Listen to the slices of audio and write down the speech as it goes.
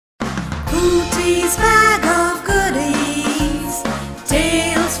Hooty's bag of goodies,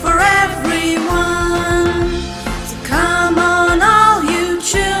 tales for everyone. So come on all you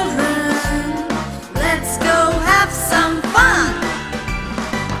children, let's go have some fun.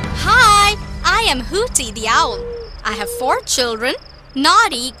 Hi, I am Hooty the owl. I have 4 children,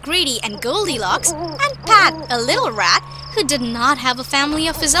 Naughty, Greedy and Goldilocks, and Pat, a little rat who did not have a family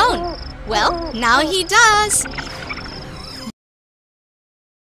of his own. Well, now he does.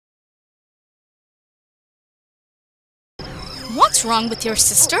 What's wrong with your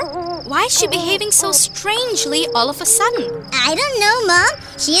sister? Why is she behaving so strangely all of a sudden? I don't know, Mom.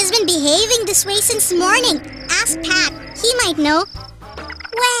 She has been behaving this way since morning. Ask Pat. He might know.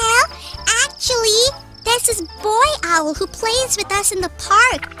 Well, actually, there's this boy owl who plays with us in the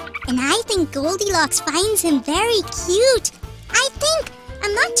park. And I think Goldilocks finds him very cute.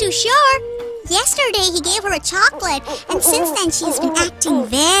 I'm not too sure. Yesterday he gave her a chocolate, and since then she's been acting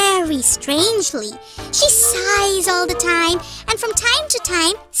very strangely. She sighs all the time, and from time to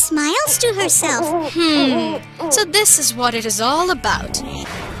time smiles to herself. So this is what it is all about.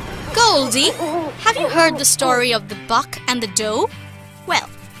 Goldie, have you heard the story of the buck and the doe? Well,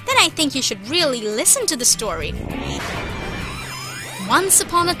 then I think you should really listen to the story. Once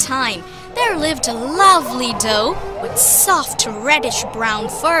upon a time, there lived a lovely doe with soft reddish-brown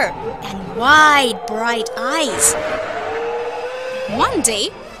fur and wide, bright eyes. One day,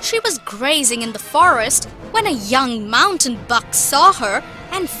 she was grazing in the forest when a young mountain buck saw her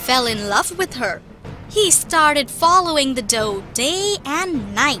and fell in love with her. He started following the doe day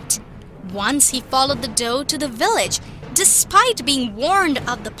and night. Once he followed the doe to the village, despite being warned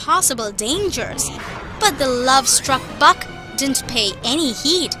of the possible dangers. But the love-struck buck didn't pay any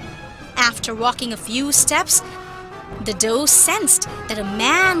heed. After walking a few steps, the doe sensed that a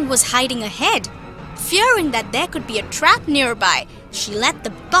man was hiding ahead. Fearing that there could be a trap nearby, she let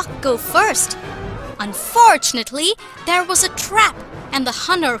the buck go first. Unfortunately, there was a trap, and the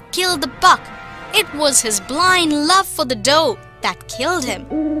hunter killed the buck. It was his blind love for the doe that killed him.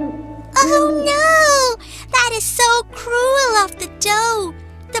 Oh no! That is so cruel of the doe.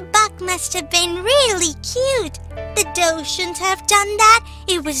 The buck must have been really cute. The doe shouldn't have done that.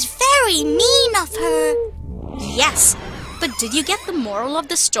 It was very mean of her. Yes, but did you get the moral of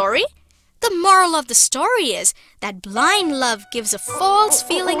the story? The moral of the story is that blind love gives a false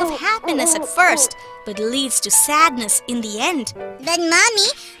feeling of happiness at first, but leads to sadness in the end. But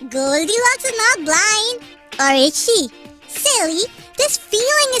Mommy, Goldilocks is not blind. Or is she? Silly, this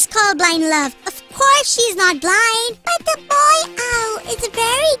feeling is called blind love. Of course she's not blind. But the boy owl is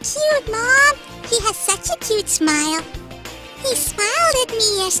very cute, Mom. He has such a cute smile. He smiled at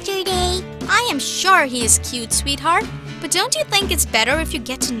me yesterday. I am sure he is cute, sweetheart. But don't you think it's better if you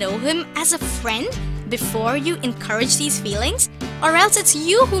get to know him as a friend before you encourage these feelings? Or else it's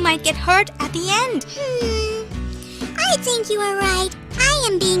you who might get hurt at the end. I think you are right. I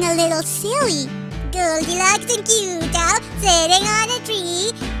am being a little silly. Goldilocks and cute owl sitting on a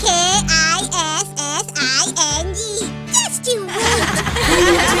tree. Kissing. Just you wait.